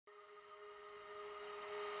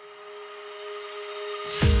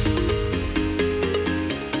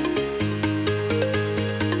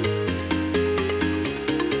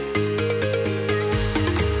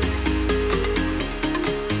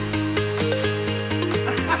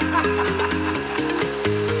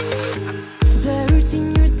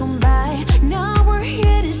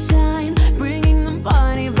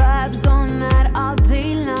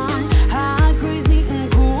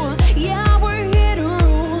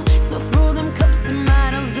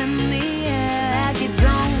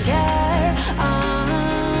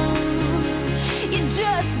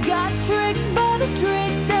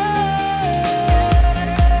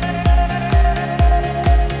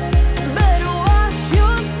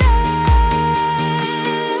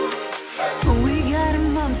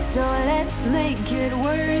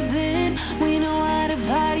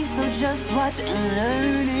Just watch and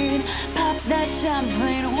learn it. Pop that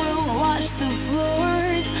champagne, we'll wash the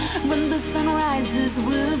floors. When the sun rises,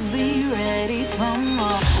 we'll be ready for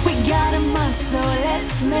more. We got a month, so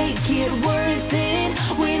let's make it worth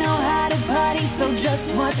it. We know how to party, so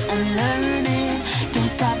just watch and learn it. Don't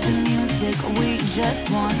stop the music, we just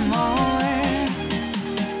want more.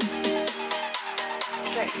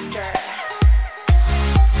 Trickster.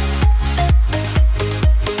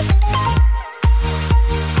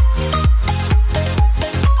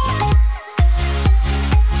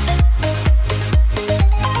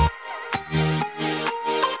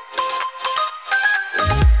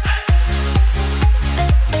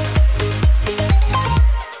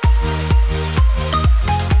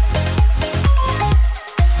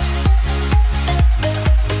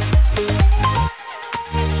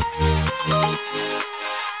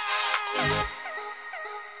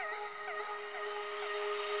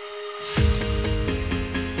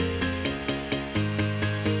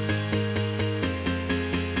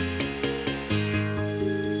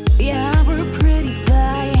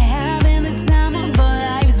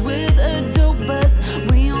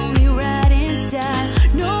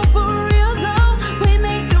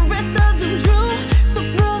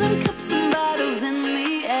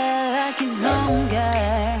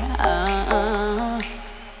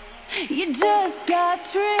 You just got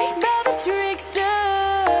tricked by the trickster.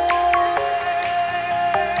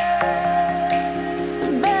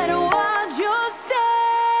 Better watch your step.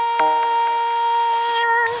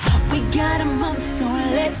 We got a month, so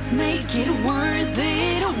let's make it worth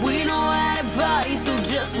it. We know how to party, so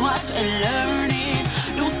just watch and learn it.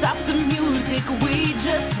 Don't stop the music, we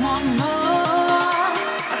just want more.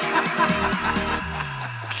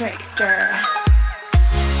 Trickster.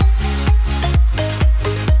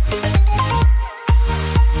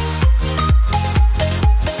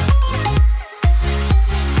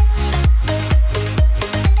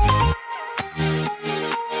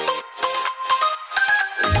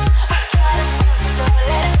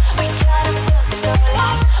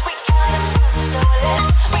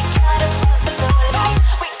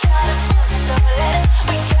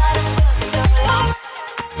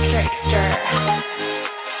 Trickster.